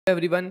Hello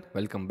everyone,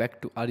 welcome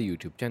back to our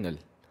YouTube channel.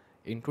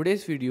 In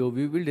today's video,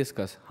 we will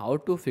discuss how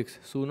to fix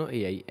Suno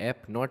AI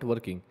app not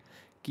working,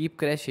 keep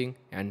crashing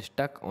and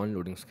stuck on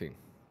loading screen.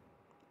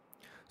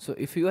 So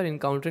if you are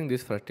encountering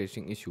this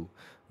frustrating issue,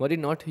 worry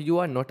not, you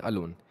are not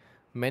alone.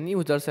 Many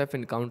users have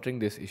encountering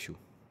this issue.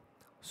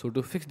 So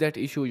to fix that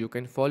issue, you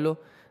can follow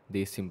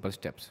these simple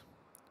steps.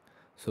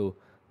 So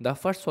the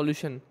first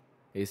solution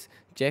is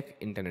check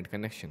internet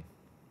connection.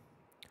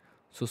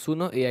 So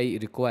Suno AI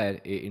require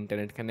a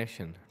internet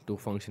connection to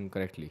function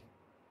correctly.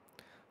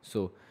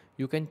 So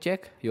you can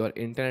check your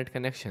internet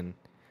connection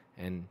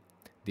and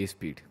the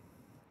speed.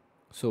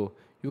 So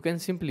you can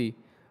simply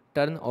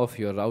turn off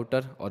your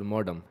router or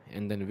modem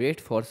and then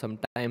wait for some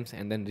times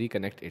and then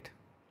reconnect it.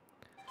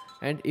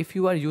 And if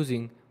you are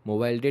using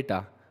mobile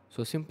data,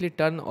 so simply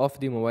turn off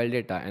the mobile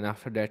data and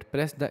after that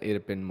press the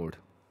airplane mode.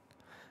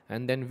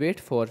 And then wait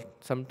for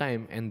some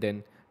time and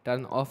then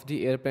turn off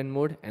the airplane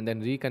mode and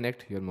then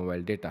reconnect your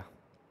mobile data.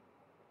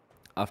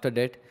 After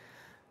that,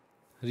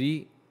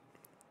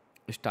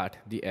 restart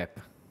the app.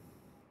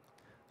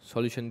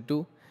 Solution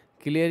 2,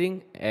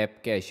 clearing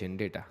app cache and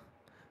data.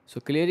 So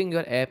clearing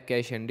your app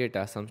cache and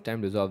data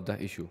sometimes resolve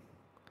the issue.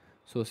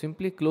 So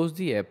simply close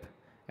the app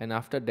and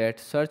after that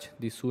search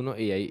the Suno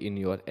AI in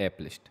your app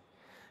list.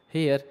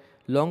 Here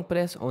long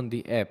press on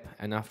the app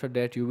and after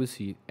that you will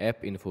see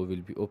app info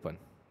will be open.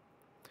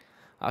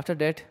 After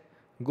that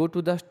go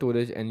to the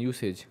storage and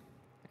usage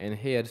and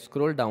here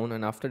scroll down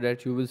and after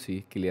that you will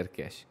see clear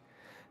cache.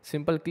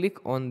 Simple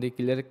click on the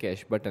clear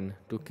cache button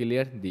to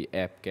clear the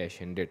app cache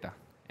and data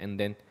and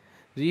then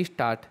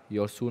restart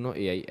your Suno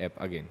AI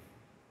app again.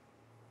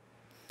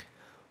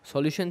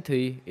 Solution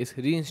 3 is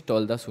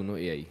reinstall the Suno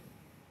AI.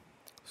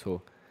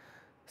 So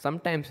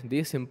sometimes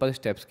these simple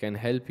steps can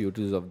help you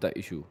to resolve the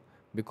issue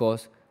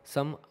because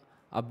some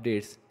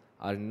updates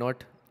are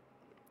not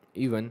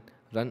even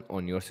run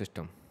on your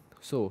system.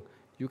 So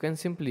you can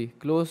simply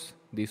close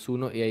the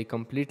Suno AI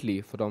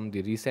completely from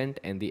the recent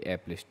and the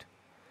app list.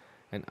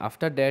 And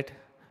after that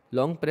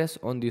long press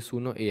on the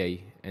Suno AI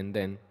and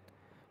then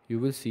you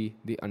will see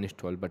the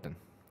uninstall button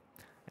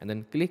and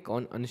then click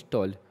on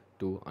uninstall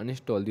to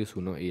uninstall the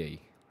Suno AI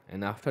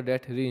and after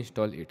that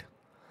reinstall it.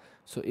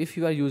 So if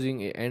you are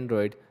using a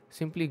Android,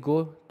 simply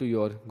go to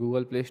your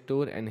Google Play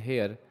Store and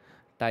here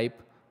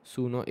type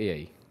Suno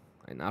AI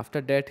and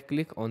after that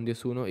click on the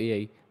Suno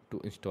AI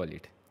to install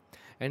it.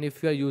 And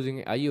if you are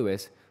using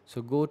iOS,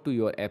 so go to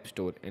your App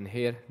Store and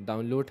here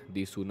download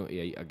the Suno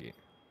AI again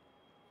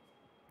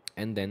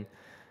and then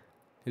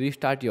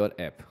restart your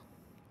app.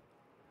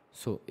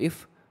 So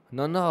if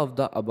none of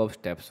the above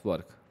steps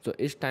work, so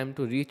it's time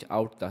to reach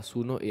out the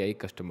Suno AI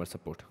customer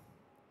support.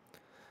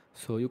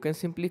 So you can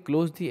simply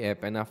close the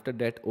app and after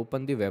that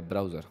open the web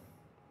browser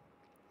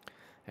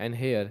and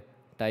here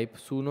type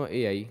Suno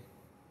AI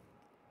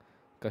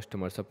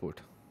customer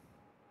support.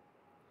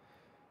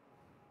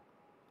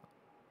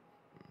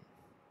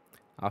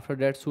 After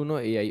that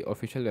Suno AI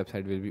official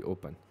website will be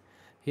open.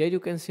 Here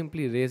you can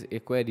simply raise a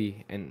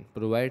query and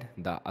provide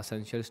the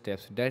essential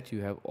steps that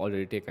you have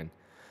already taken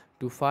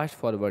to fast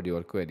forward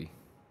your query.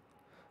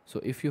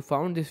 So if you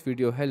found this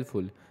video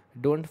helpful,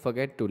 don't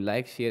forget to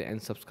like, share and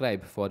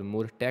subscribe for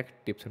more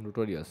tech tips and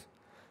tutorials.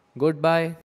 Goodbye.